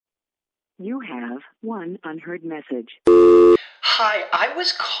You have one unheard message. Hi, I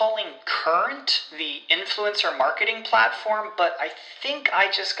was calling Current, the influencer marketing platform, but I think I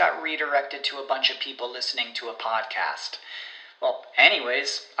just got redirected to a bunch of people listening to a podcast. Well,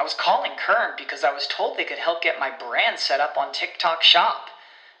 anyways, I was calling Current because I was told they could help get my brand set up on TikTok Shop,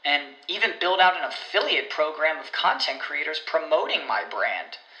 and even build out an affiliate program of content creators promoting my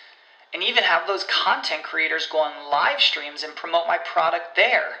brand, and even have those content creators go on live streams and promote my product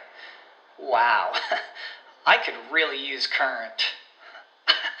there. Wow, I could really use Current.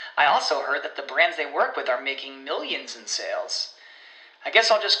 I also heard that the brands they work with are making millions in sales. I guess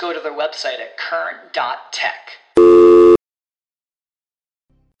I'll just go to their website at current.tech.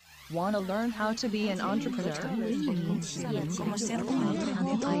 Want to learn how to be an entrepreneur?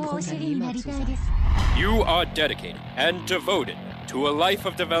 You are dedicated and devoted to a life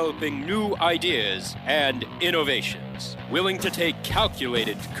of developing new ideas and innovations, willing to take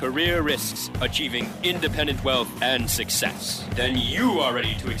calculated career risks, achieving independent wealth and success. Then you are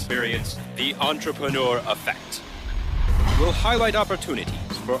ready to experience the entrepreneur effect. We'll highlight opportunities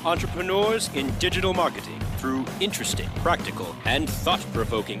for entrepreneurs in digital marketing through interesting, practical, and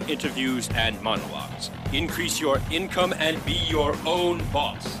thought-provoking interviews and monologues. Increase your income and be your own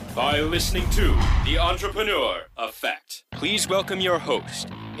boss by listening to The Entrepreneur Effect. Please welcome your host,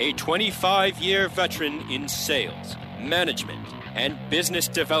 a 25-year veteran in sales, management, and business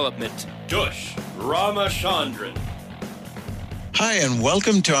development, Dush Ramachandran. Hi, and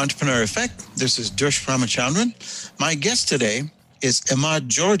welcome to Entrepreneur Effect. This is Dush Ramachandran. My guest today is Imad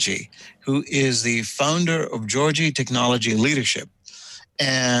Georgi, who is the founder of Georgi Technology Leadership.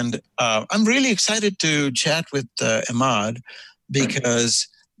 And I'm really excited to chat with Imad because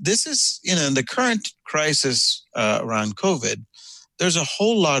this is, in the current crisis around COVID, there's a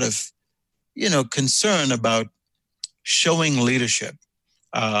whole lot of, concern about showing leadership.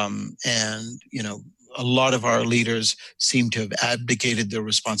 And a lot of our leaders seem to have abdicated their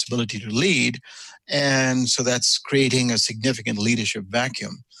responsibility to lead. And so that's creating a significant leadership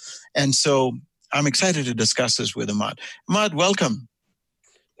vacuum. And so I'm excited to discuss this with Imad. Imad, welcome.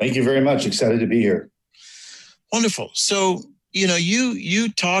 Thank you very much. Excited to be here. Wonderful. So, you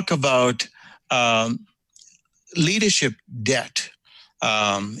talk about leadership debt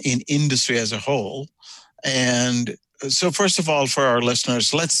in industry as a whole. And so first of all, for our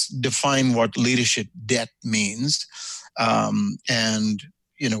listeners, let's define what leadership debt means. And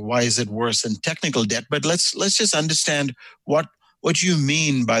why is it worse than technical debt? But let's just understand what you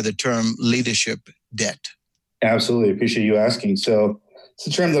mean by the term leadership debt. Absolutely. Appreciate you asking. So it's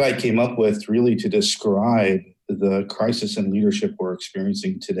a term that I came up with really to describe the crisis in leadership we're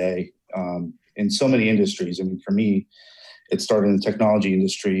experiencing today in so many industries. I mean, for me, it started in the technology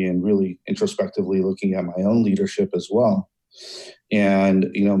industry and really introspectively looking at my own leadership as well. And,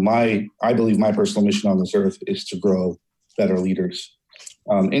 I believe my personal mission on this earth is to grow better leaders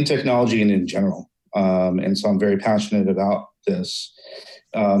in technology and in general. And so I'm very passionate about this.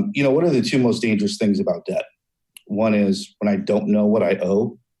 What are the two most dangerous things about debt? One is when I don't know what I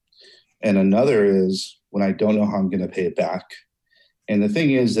owe. And another is when I don't know how I'm going to pay it back. And the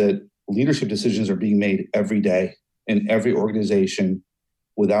thing is that leadership decisions are being made every day in every organization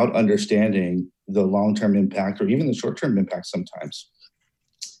without understanding the long-term impact or even the short-term impact sometimes.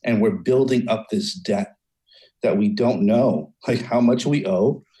 And we're building up this debt that we don't know, like how much we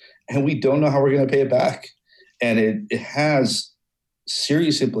owe, and we don't know how we're going to pay it back. And it has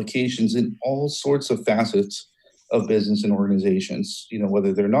serious implications in all sorts of facets of business and organizations,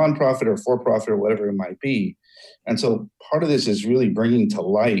 whether they're nonprofit or for-profit or whatever it might be. And so part of this is really bringing to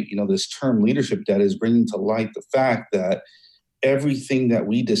light, this term leadership debt is bringing to light the fact that everything that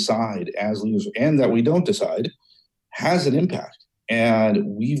we decide as leaders and that we don't decide has an impact. And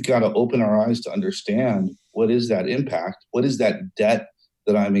we've got to open our eyes to understand what is that impact, what is that debt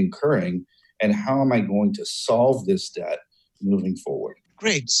that I'm incurring, and how am I going to solve this debt moving forward.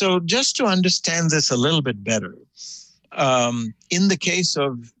 Great. So just to understand this a little bit better, in the case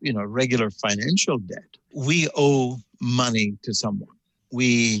of, regular financial debt, we owe money to someone.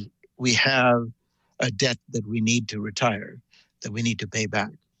 We have a debt that we need to retire, that we need to pay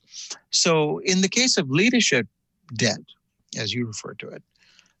back. So in the case of leadership debt, as you refer to it,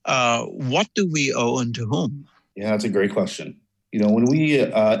 what do we owe and to whom? Yeah, that's a great question. When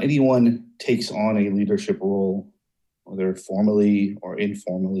anyone takes on a leadership role, whether formally or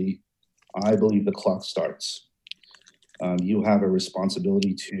informally, I believe the clock starts. You have a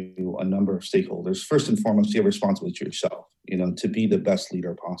responsibility to a number of stakeholders. First and foremost, you have a responsibility to yourself, to be the best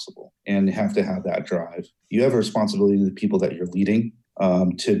leader possible and have to have that drive. You have a responsibility to the people that you're leading,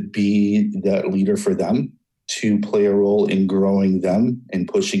 to be that leader for them to play a role in growing them and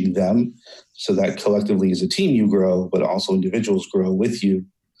pushing them so that collectively as a team you grow, but also individuals grow with you.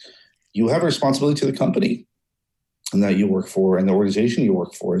 You have a responsibility to the company and that you work for and the organization you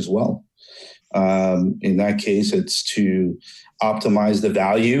work for as well. In that case, it's to optimize the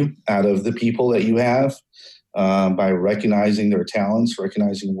value out of the people that you have by recognizing their talents,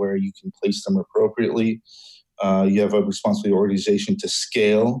 recognizing where you can place them appropriately. You have a responsibility organization to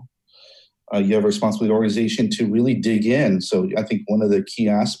scale. You have a responsibility organization to really dig in. So I think one of the key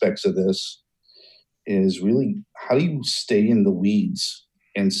aspects of this is really how do you stay in the weeds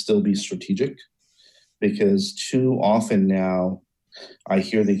and still be strategic? Because too often now I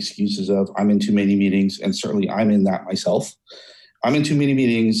hear the excuses of I'm in too many meetings, and certainly I'm in that myself. I'm in too many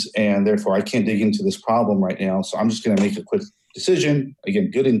meetings and therefore I can't dig into this problem right now. So I'm just going to make a quick decision. Again,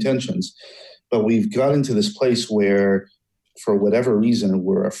 good intentions. But we've got into this place where for whatever reason,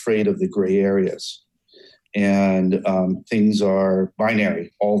 we're afraid of the gray areas. And things are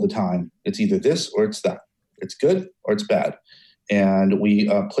binary all the time. It's either this or it's that. It's good or it's bad. And we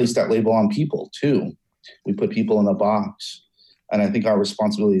place that label on people too. We put people in a box. And I think our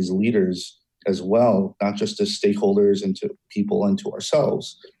responsibility as leaders as well, not just as stakeholders and to people and to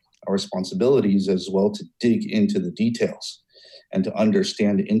ourselves, our responsibilities as well to dig into the details and to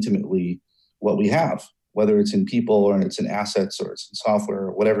understand intimately what we have, whether it's in people or it's in assets or it's in software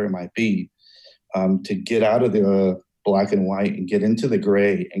or whatever it might be, to get out of the black and white and get into the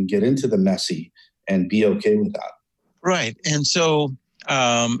gray and get into the messy and be okay with that. Right. And so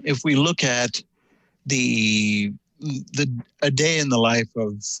if we look at a day in the life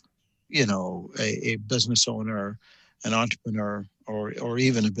of, a business owner, an entrepreneur, or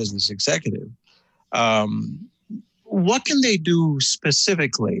even a business executive, what can they do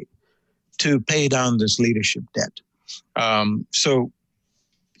specifically to pay down this leadership debt? So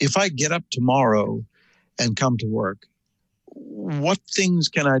if I get up tomorrow and come to work, what things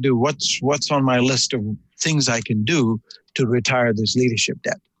can I do? What's on my list of things I can do to retire this leadership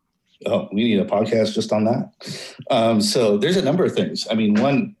debt? Oh, we need a podcast just on that. So there's a number of things. I mean,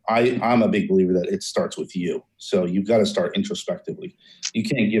 one, I'm a big believer that it starts with you. So you've got to start introspectively. You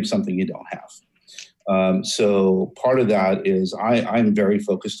can't give something you don't have. So part of that is I'm very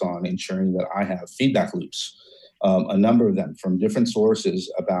focused on ensuring that I have feedback loops, a number of them from different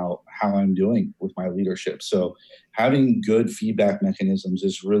sources about how I'm doing with my leadership. So having good feedback mechanisms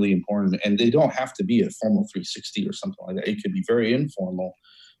is really important. And they don't have to be a formal 360 or something like that. It could be very informal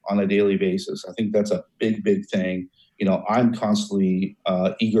on a daily basis. I think that's a big, big thing. I'm constantly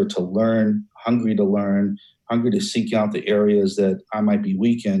eager to learn, hungry to seek out the areas that I might be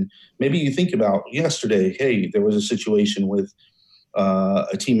weak in. Maybe you think about yesterday, hey, there was a situation with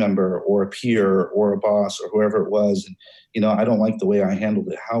a team member or a peer or a boss or whoever it was. And, I don't like the way I handled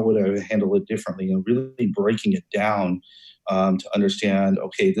it. How would I handle it differently? And really breaking it down to understand,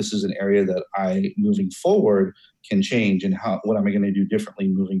 okay, this is an area that I, moving forward, can change, and what am I going to do differently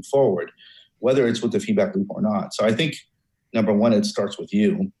moving forward, whether it's with the feedback loop or not. So I think, number one, it starts with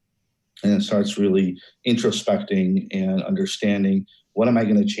you. And it starts really introspecting and understanding what am I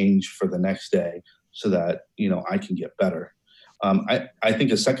going to change for the next day so that, I can get better. I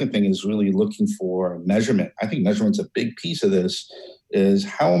think the second thing is really looking for measurement. I think measurement's a big piece of this is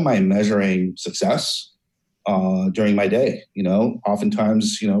how am I measuring success during my day?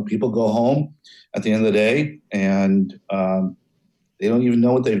 Oftentimes, people go home at the end of the day and they don't even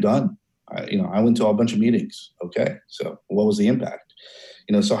know what they've done. I went to a bunch of meetings. Okay. So what was the impact?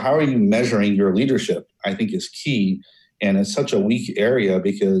 So how are you measuring your leadership, I think is key. And it's such a weak area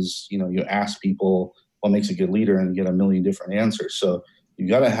because, you ask people what makes a good leader and you get a million different answers. So you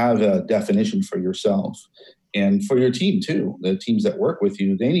got to have a definition for yourself and for your team too. The teams that work with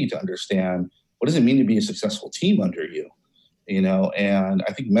you, they need to understand what does it mean to be a successful team under you, and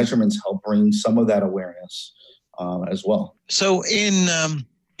I think measurements help bring some of that awareness as well. So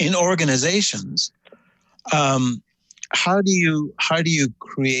in organizations, how do you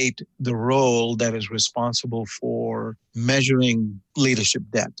create the role that is responsible for measuring leadership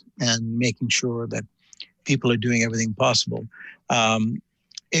debt and making sure that people are doing everything possible?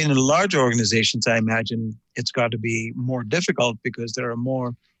 In large organizations, I imagine it's got to be more difficult because there are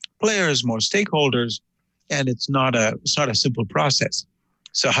more players, more stakeholders, and it's not a simple process.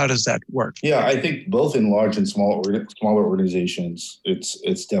 So how does that work? Yeah, I think both in large and smaller organizations,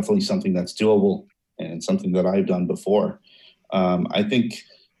 it's definitely something that's doable and something that I've done before. I think,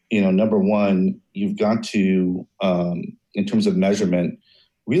 number one, you've got to, in terms of measurement,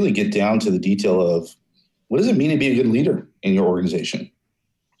 really get down to the detail of what does it mean to be a good leader in your organization?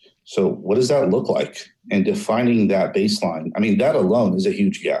 So what does that look like? And defining that baseline. I mean, that alone is a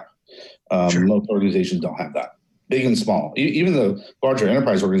huge gap. Sure. Most organizations don't have that. Big and small, even the larger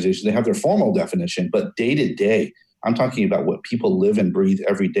enterprise organizations, they have their formal definition, but day to day, I'm talking about what people live and breathe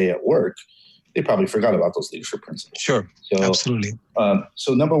every day at work. They probably forgot about those leadership principles. Sure, So, absolutely.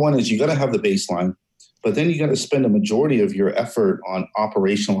 So number one is you got to have the baseline, but then you got to spend a majority of your effort on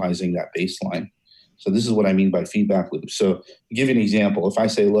operationalizing that baseline. So this is what I mean by feedback loops. So to give you an example, if I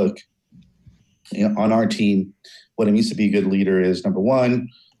say, look, on our team, what it means to be a good leader is, number one,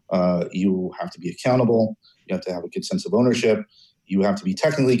 you have to be accountable. You have to have a good sense of ownership. You have to be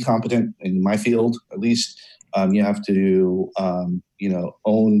technically competent in my field, at least. You have to,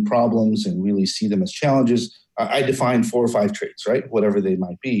 own problems and really see them as challenges. I define 4 or 5 traits, right? Whatever they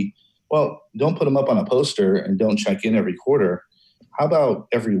might be. Well, don't put them up on a poster and don't check in every quarter. How about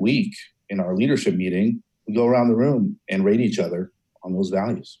every week in our leadership meeting, we go around the room and rate each other on those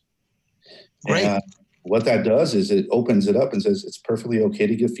values? Great. And what that does is it opens it up and says it's perfectly okay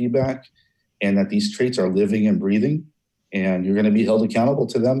to give feedback, and that these traits are living and breathing, and you're going to be held accountable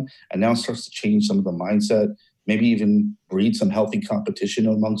to them. And now it starts to change some of the mindset, maybe even breed some healthy competition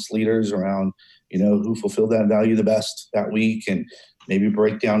amongst leaders around, who fulfilled that value the best that week, and maybe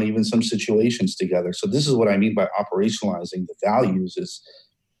break down even some situations together. So this is what I mean by operationalizing the values, is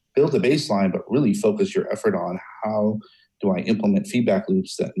build a baseline, but really focus your effort on how do I implement feedback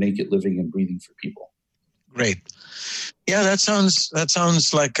loops that make it living and breathing for people. Great. Yeah, that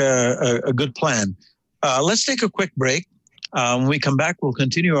sounds like a good plan. Let's take a quick break. When we come back, we'll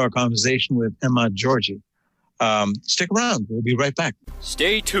continue our conversation with Emad Georgi. Stick around. We'll be right back.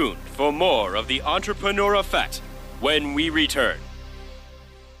 Stay tuned for more of the Entrepreneur Effect when we return.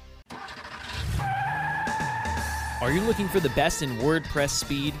 Are you looking for the best in WordPress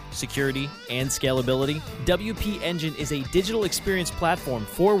speed, security, and scalability? WP Engine is a digital experience platform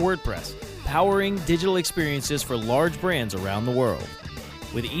for WordPress, powering digital experiences for large brands around the world.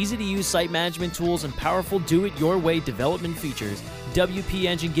 With easy-to-use site management tools and powerful do-it-your-way development features, WP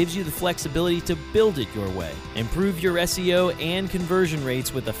Engine gives you the flexibility to build it your way. Improve your SEO and conversion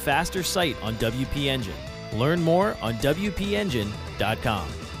rates with a faster site on WP Engine. Learn more on WPEngine.com.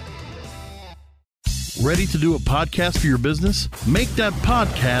 Ready to do a podcast for your business? Make that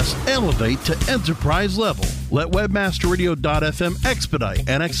podcast elevate to enterprise level. Let webmasterradio.fm expedite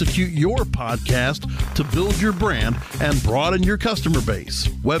and execute your podcast to build your brand and broaden your customer base.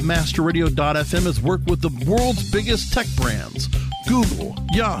 Webmasterradio.fm has worked with the world's biggest tech brands, Google,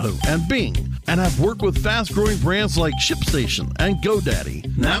 Yahoo, and Bing, and have worked with fast-growing brands like ShipStation and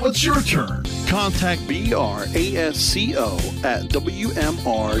GoDaddy. Now it's your turn. Contact BRASCO at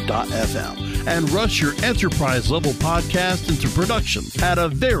WMR.fm and rush your enterprise-level podcast into production at a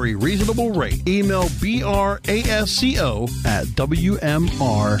very reasonable rate. Email BRASCO at WMR.fm.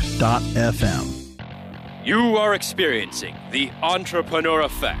 You are experiencing the Entrepreneur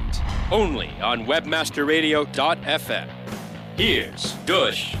Effect, only on webmasterradio.fm. Here's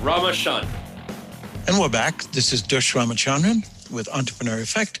Dush Ramachandran. And we're back. This is Dush Ramachandran with Entrepreneur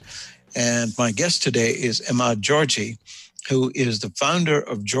Effect. And my guest today is Emad Georgi, who is the founder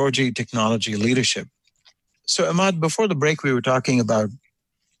of Georgi Technology Leadership. So Emad, before the break, we were talking about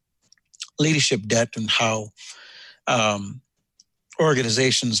leadership debt and how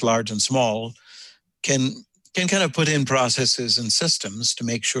organizations, large and small, can kind of put in processes and systems to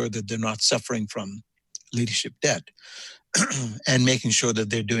make sure that they're not suffering from leadership debt and making sure that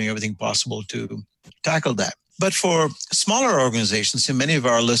they're doing everything possible to tackle that. But for smaller organizations, and many of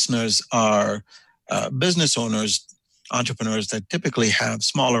our listeners are business owners, entrepreneurs that typically have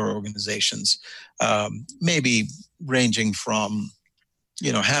smaller organizations, maybe ranging from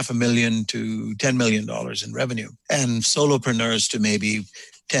 $500,000 to $10 million in revenue, and solopreneurs to maybe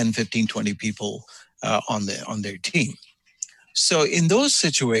 10, 15, 20 people on their team. So in those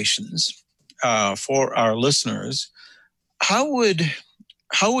situations, for our listeners, how would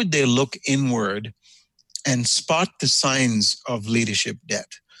they look inward and spot the signs of leadership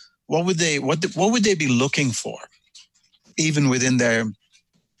debt? What would they be looking for, even within their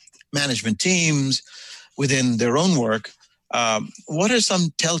management teams, within their own work? What are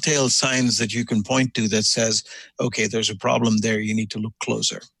some telltale signs that you can point to that says, okay, there's a problem there, you need to look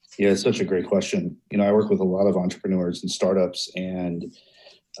closer? Yeah, it's such a great question. I work with a lot of entrepreneurs and startups, and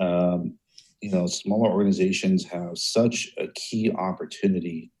smaller organizations have such a key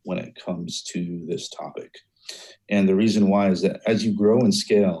opportunity when it comes to this topic. And the reason why is that as you grow and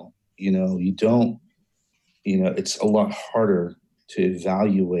scale, it's a lot harder to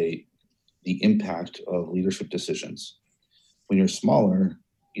evaluate the impact of leadership decisions. When you're smaller,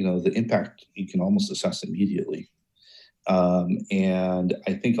 the impact you can almost assess immediately. And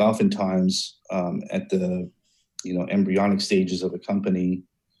I think oftentimes at the embryonic stages of a company,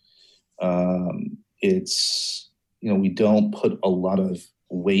 It's, we don't put a lot of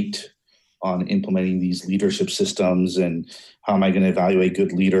weight on implementing these leadership systems and how am I going to evaluate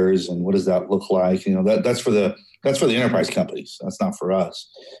good leaders and what does that look like? That's for the enterprise companies. That's not for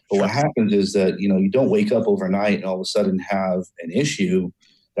us. But What happens is that, you don't wake up overnight and all of a sudden have an issue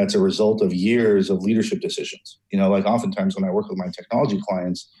that's a result of years of leadership decisions. Like oftentimes when I work with my technology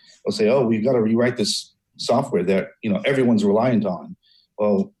clients, they'll say, oh, we've got to rewrite this software that, everyone's reliant on.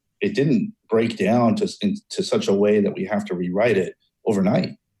 Well, it didn't break down to such a way that we have to rewrite it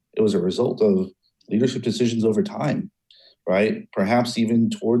overnight. It was a result of leadership decisions over time, right? Perhaps even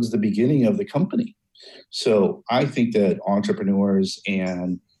towards the beginning of the company. So I think that entrepreneurs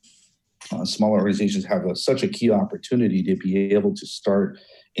and smaller organizations have such a key opportunity to be able to start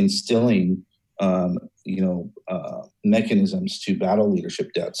instilling, mechanisms to battle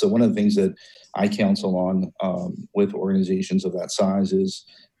leadership debt. So one of the things that I counsel on with organizations of that size is,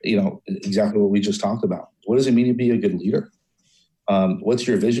 exactly what we just talked about. What does it mean to be a good leader? What's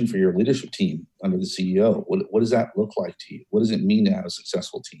your vision for your leadership team under the CEO? What does that look like to you? What does it mean to have a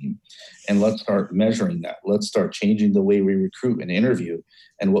successful team? And let's start measuring that. Let's start changing the way we recruit and interview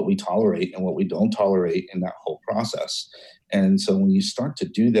and what we tolerate and what we don't tolerate in that whole process. And so when you start to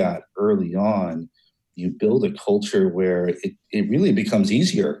do that early on, you build a culture where it really becomes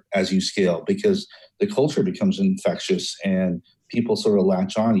easier as you scale because the culture becomes infectious and people sort of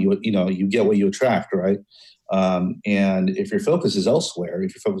latch on. You get what you attract, right? And if your focus is elsewhere,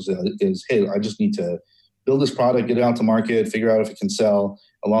 if your focus is, hey, I just need to build this product, get it out to market, figure out if it can sell.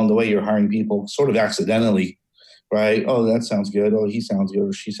 Along the way, you're hiring people sort of accidentally, right? Oh, that sounds good. Oh, he sounds good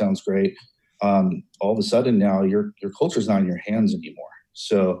or she sounds great. All of a sudden now your culture's not in your hands anymore.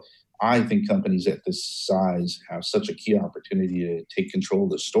 So I think companies at this size have such a key opportunity to take control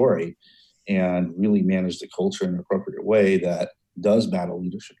of the story and really manage the culture in an appropriate way that does battle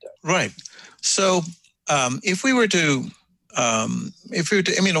leadership debt. Right. So if we were to,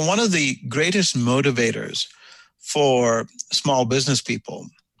 one of the greatest motivators for small business people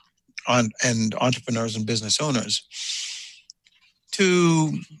and entrepreneurs and business owners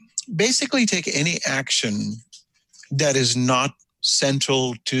to basically take any action that is not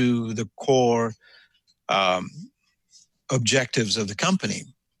central to the core objectives of the company,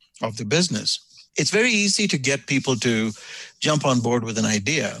 of the business. It's very easy to get people to jump on board with an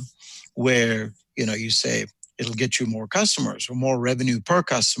idea where, you say it'll get you more customers or more revenue per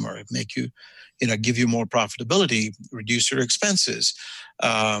customer, make you, give you more profitability, reduce your expenses,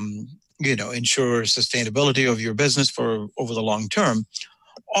 ensure sustainability of your business for over the long term.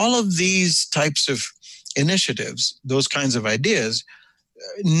 All of these types of initiatives, those kinds of ideas,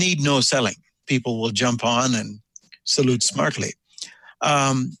 need no selling. People will jump on and salute smartly.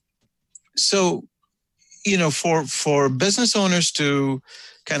 So, for business owners to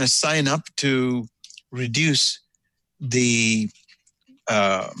kind of sign up to reduce the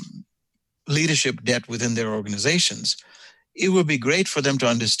leadership debt within their organizations, it would be great for them to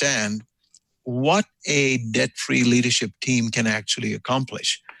understand what a debt-free leadership team can actually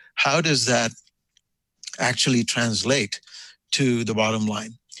accomplish. How does that actually translate to the bottom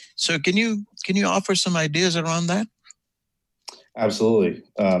line? So can you offer some ideas around that? Absolutely.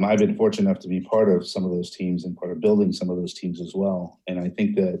 I've been fortunate enough to be part of some of those teams and part of building some of those teams as well. And I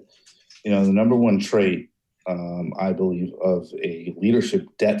think that, the number one trait, I believe, of a leadership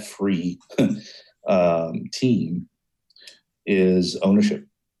debt-free team is ownership.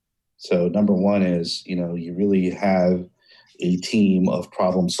 So number one is, you really have a team of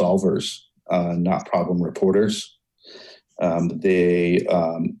problem solvers, not problem reporters. They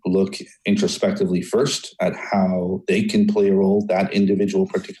look introspectively first at how they can play a role, that individual,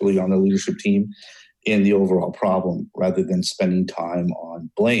 particularly on the leadership team, in the overall problem, rather than spending time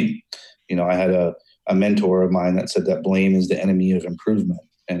on blame. I had a mentor of mine that said that blame is the enemy of improvement,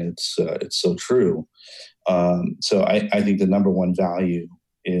 and it's so true. So I think the number one value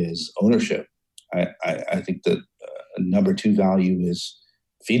is ownership. I think that number two value is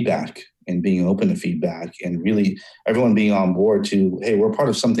feedback and being open to feedback, and really everyone being on board to, hey, we're part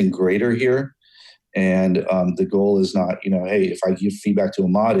of something greater here. And the goal is not, hey, if I give feedback to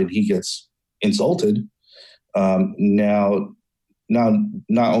Ahmad and he gets insulted, now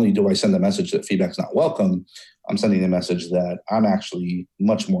not only do I send the message that feedback's not welcome, I'm sending the message that I'm actually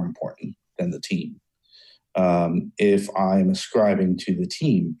much more important than the team. If I'm ascribing to the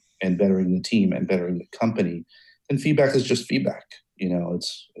team and bettering the team and bettering the company, then feedback is just feedback.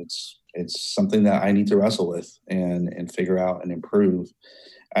 It's something that I need to wrestle with and figure out and improve.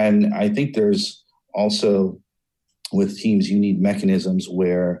 And I think there's also, with teams, you need mechanisms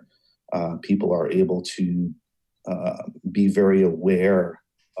where people are able to be very aware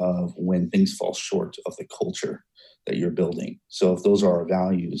of when things fall short of the culture that you're building. So if those are our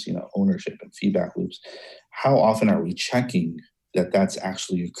values, ownership and feedback loops, how often are we checking that that's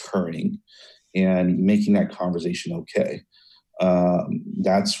actually occurring and making that conversation okay?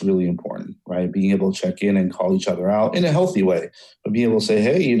 That's really important, right? Being able to check in and call each other out in a healthy way, but being able to say,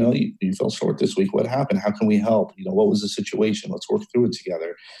 hey, you fell short this week. What happened? How can we help? What was the situation? Let's work through it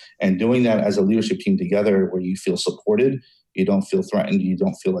together. And doing that as a leadership team together where you feel supported, you don't feel threatened, you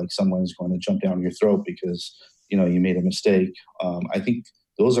don't feel like someone's going to jump down your throat because, you made a mistake. I think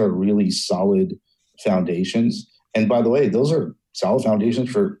those are really solid foundations. And by the way, those are solid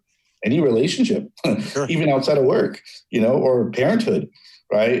foundations for any relationship, sure. Even outside of work, or parenthood,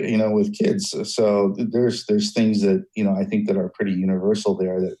 right? With kids. So there's things that, I think that are pretty universal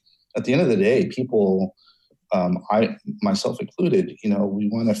there that at the end of the day, people, I myself included, we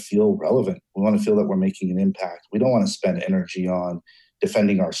want to feel relevant. We want to feel that we're making an impact. We don't want to spend energy on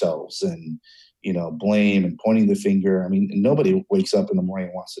defending ourselves and, blame and pointing the finger. I mean, nobody wakes up in the morning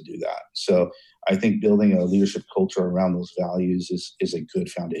and wants to do that. So I think building a leadership culture around those values is a good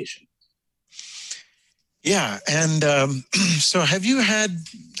foundation. Yeah. And so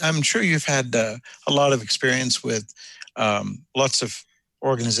I'm sure you've had a lot of experience with lots of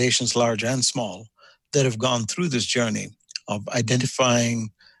organizations, large and small, that have gone through this journey of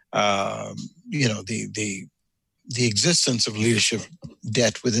identifying, the existence of leadership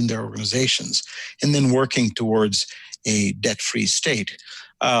debt within their organizations, and then working towards a debt-free state.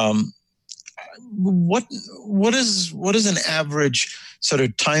 What is an average sort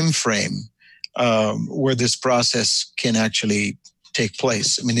of time frame where this process can actually take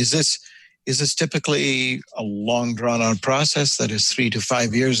place? I mean, is this typically a long drawn-out process that is 3 to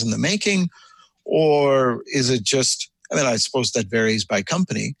 5 years in the making, or is it just? I mean, I suppose that varies by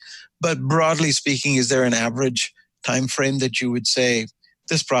company, but broadly speaking, is there an average time frame that you would say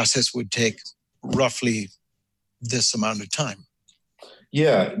this process would take roughly this amount of time?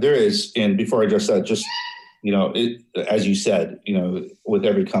 Yeah, there is. And before I address that, just, as you said, with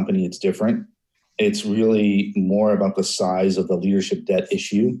every company, it's different. It's really more about the size of the leadership debt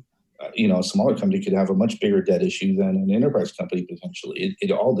issue. A smaller company could have a much bigger debt issue than an enterprise company potentially.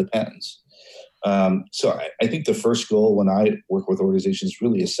 It all depends. So I think the first goal when I work with organizations is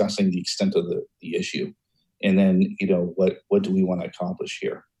really assessing the extent of the issue. And then, what do we want to accomplish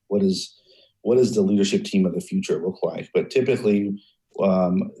here? What does the leadership team of the future look like? But typically,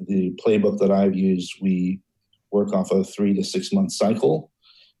 the playbook that I've used, we work off a 3 to 6 month cycle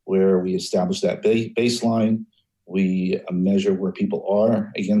where we establish that baseline. We measure where people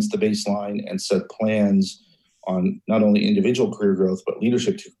are against the baseline and set plans on not only individual career growth, but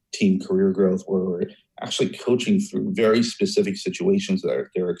leadership team career growth, where we're actually coaching through very specific situations that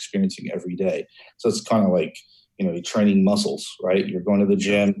they're experiencing every day. So it's kind of like, you're training muscles, right? You're going to the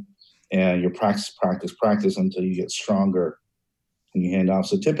gym and you practice until you get stronger and you hand off.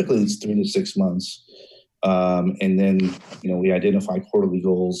 So typically it's 3 to 6 months. And then, we identify quarterly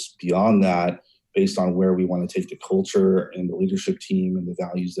goals beyond that based on where we want to take the culture and the leadership team and the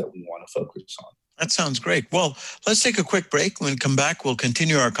values that we want to focus on. That sounds great. Well, let's take a quick break. When we come back, we'll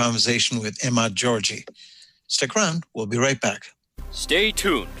continue our conversation with Emad Georgi. Stick around. We'll be right back. Stay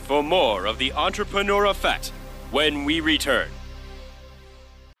tuned for more of the Entrepreneur Effect when we return.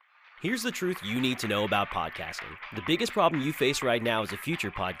 Here's the truth you need to know about podcasting. The biggest problem you face right now as a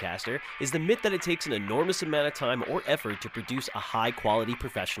future podcaster is the myth that it takes an enormous amount of time or effort to produce a high-quality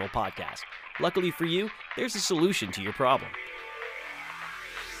professional podcast. Luckily for you, there's a solution to your problem.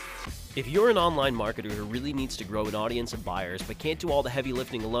 If you're an online marketer who really needs to grow an audience of buyers but can't do all the heavy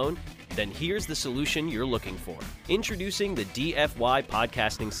lifting alone, then here's the solution you're looking for. Introducing the DFY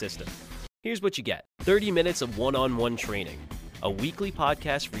Podcasting System. Here's what you get: 30 minutes of one-on-one training, a weekly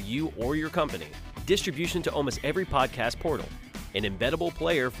podcast for you or your company, distribution to almost every podcast portal, an embeddable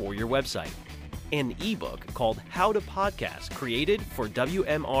player for your website, an ebook called How to Podcast, created for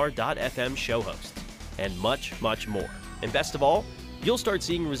WMR.FM show hosts, and much, much more. And best of all, you'll start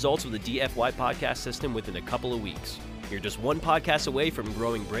seeing results with the DFY podcast system within a couple of weeks. You're just one podcast away from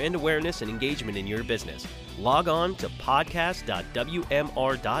growing brand awareness and engagement in your business. Log on to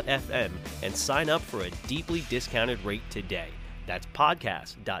podcast.wmr.fm and sign up for a deeply discounted rate today. That's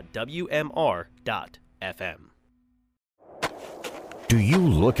podcast.wmr.fm. Do you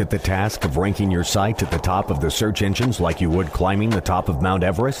look at the task of ranking your site at the top of the search engines like you would climbing the top of Mount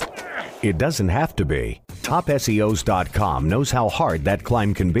Everest? It doesn't have to be. TopSEOs.com knows how hard that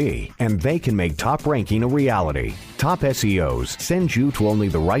climb can be, and they can make top ranking a reality. Top SEOs sends you to only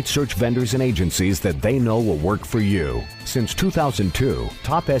the right search vendors and agencies that they know will work for you. Since 2002,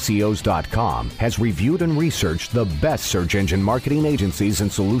 TopSEOs.com has reviewed and researched the best search engine marketing agencies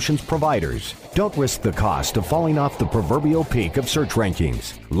and solutions providers. Don't risk the cost of falling off the proverbial peak of search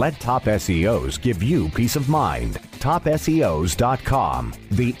rankings. Let Top SEOs give you peace of mind. TopSEOs.com,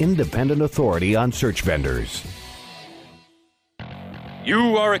 the independent authority on search vendors.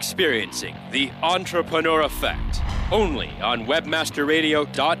 You are experiencing the Entrepreneur Effect, only on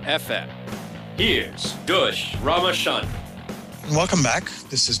WebmasterRadio.fm. Here's Dush Ramachandran. Welcome back.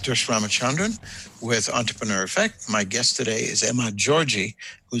 This is Dush Ramachandran with Entrepreneur Effect. My guest today is Emad Georgi,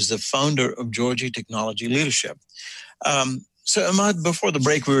 who's the founder of Georgi Technology Leadership. So Emad, before the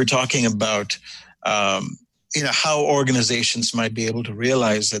break, we were talking about how organizations might be able to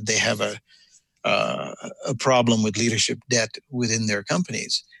realize that they have a problem with leadership debt within their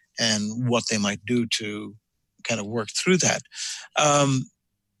companies and what they might do to kind of work through that.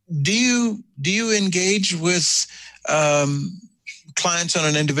 Do you engage with clients on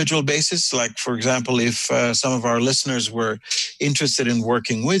an individual basis? Like, for example, if some of our listeners were interested in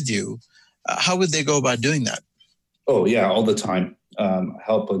working with you, how would they go about doing that? Oh, yeah, all the time.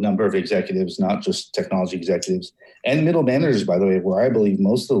 Help a number of executives, not just technology executives, and middle managers, by the way, where I believe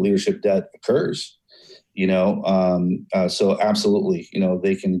most of the leadership debt occurs. So absolutely,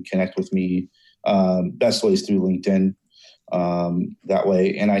 they can connect with me. Best ways through LinkedIn that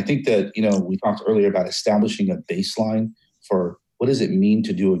way. And I think that, we talked earlier about establishing a baseline for what does it mean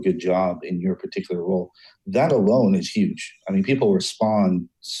to do a good job in your particular role. That alone is huge. I mean, people respond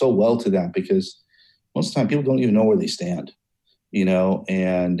so well to that because most of the time people don't even know where they stand.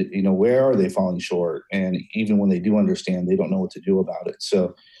 Where are they falling short? And even when they do understand, they don't know what to do about it.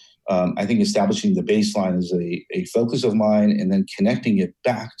 So I think establishing the baseline is a focus of mine, and then connecting it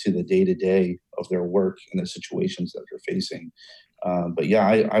back to the day-to-day of their work and the situations that they're facing.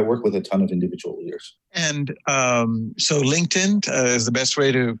 I work with a ton of individual leaders. And so LinkedIn is the best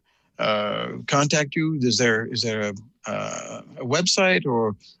way to contact you. Is there a website,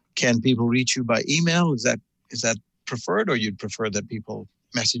 or can people reach you by email? Is that preferred, or you'd prefer that people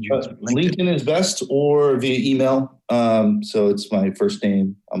message you through LinkedIn? LinkedIn is best, or via email. So it's my first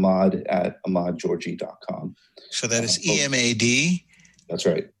name, Emad, at emadgeorgi.com. So that is EMAD. That's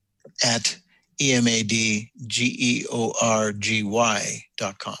right. At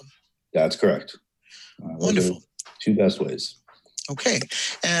EMADGEORGY.com. That's correct. Wonderful. Two best ways. Okay.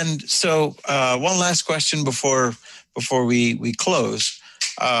 And so one last question before we close.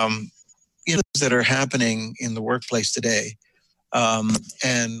 That are happening in the workplace today,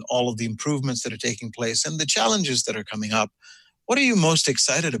 and all of the improvements that are taking place and the challenges that are coming up. What are you most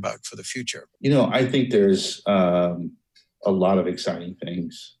excited about for the future? I think there's a lot of exciting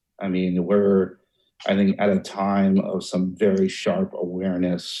things. I mean, we're, at a time of some very sharp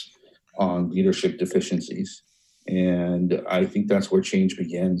awareness on leadership deficiencies. And I think that's where change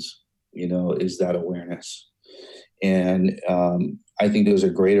begins, is that awareness. And I think there's a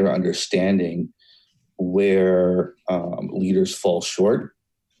greater understanding where leaders fall short.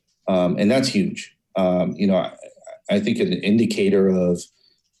 And that's huge. I think an indicator of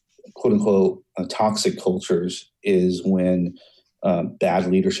quote unquote toxic cultures is when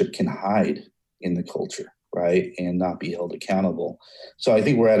bad leadership can hide in the culture, right? And not be held accountable. So I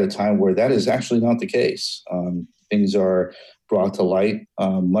think we're at a time where that is actually not the case. Things are brought to light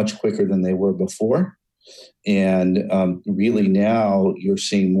much quicker than they were before. And really now you're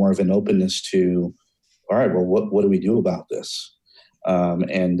seeing more of an openness to, all right, well, what do we do about this?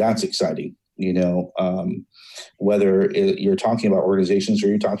 And that's exciting, whether you're talking about organizations or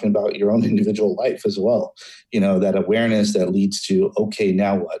you're talking about your own individual life as well, that awareness that leads to, okay,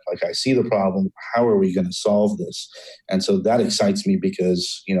 now what? Like, I see the problem. How are we going to solve this? And so that excites me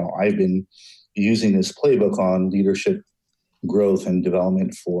because, I've been using this playbook on leadership growth and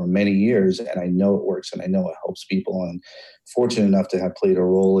development for many years, and I know it works and I know it helps people. And fortunate enough to have played a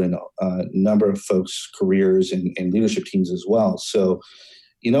role in a number of folks' careers and leadership teams as well. So,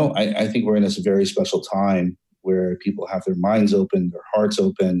 I think we're in this very special time where people have their minds open, their hearts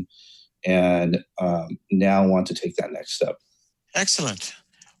open, and now want to take that next step. Excellent.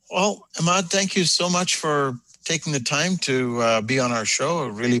 Well, Emad, thank you so much for taking the time to be on our show. I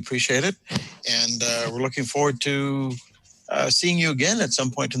really appreciate it. And we're looking forward to seeing you again at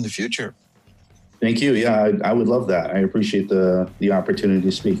some point in the future. Thank you. Yeah, I would love that. I appreciate the opportunity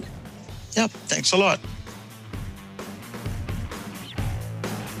to speak. Yep. Thanks a lot.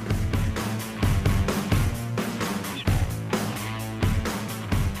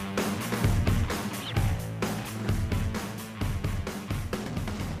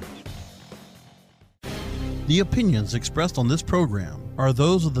 The opinions expressed on this program are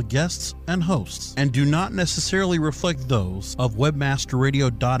those of the guests and hosts and do not necessarily reflect those of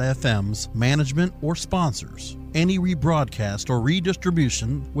webmasterradio.fm's management or sponsors. Any rebroadcast or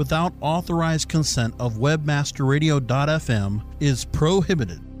redistribution without authorized consent of webmasterradio.fm is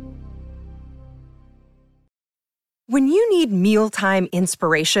prohibited. When you need mealtime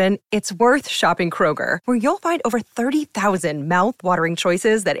inspiration, it's worth shopping Kroger, where you'll find over 30,000 mouth-watering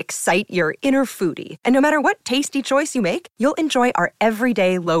choices that excite your inner foodie. And no matter what tasty choice you make, you'll enjoy our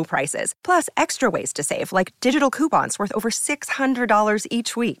everyday low prices, plus extra ways to save, like digital coupons worth over $600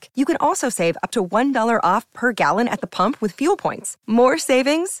 each week. You can also save up to $1 off per gallon at the pump with fuel points. More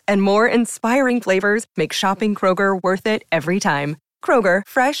savings and more inspiring flavors make shopping Kroger worth it every time. Kroger,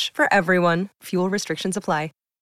 fresh for everyone. Fuel restrictions apply.